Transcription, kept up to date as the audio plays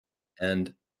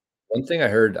And one thing I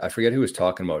heard, I forget who was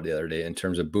talking about the other day in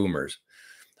terms of boomers.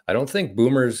 I don't think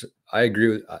boomers, I agree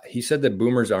with, he said that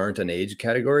boomers aren't an age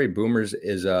category. Boomers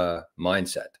is a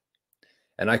mindset.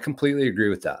 And I completely agree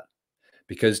with that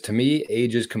because to me,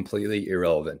 age is completely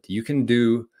irrelevant. You can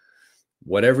do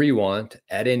whatever you want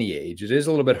at any age. It is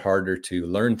a little bit harder to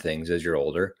learn things as you're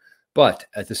older, but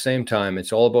at the same time,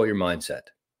 it's all about your mindset.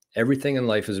 Everything in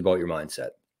life is about your mindset.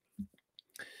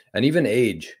 And even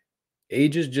age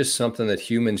is just something that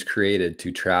humans created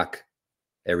to track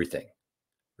everything,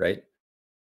 right?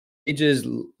 Age is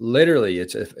literally,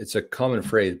 it's a common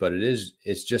phrase, but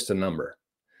it's just a number.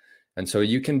 And so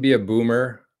you can be a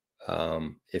boomer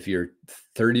if you're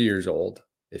 30 years old,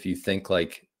 if you think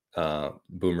like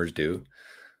boomers do,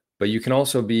 but you can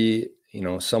also be,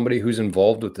 somebody who's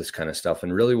involved with this kind of stuff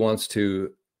and really wants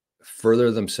to further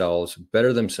themselves,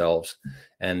 better themselves,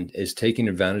 and is taking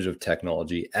advantage of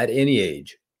technology at any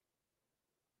age.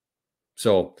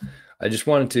 So I just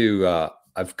wanted to,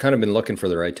 I've kind of been looking for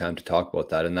the right time to talk about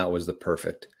that, and that was the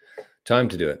perfect time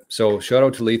to do it. So shout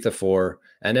out to Letha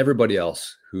and everybody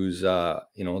else who's, a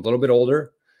little bit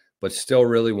older, but still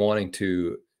really wanting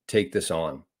to take this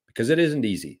on because it isn't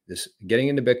easy. This getting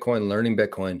into Bitcoin, learning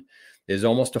Bitcoin is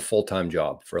almost a full-time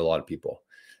job for a lot of people.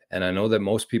 And I know that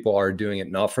most people are doing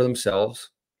it not for themselves,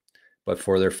 but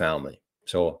for their family.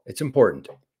 So it's important.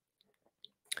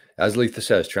 As Letha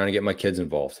says, trying to get my kids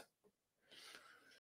involved.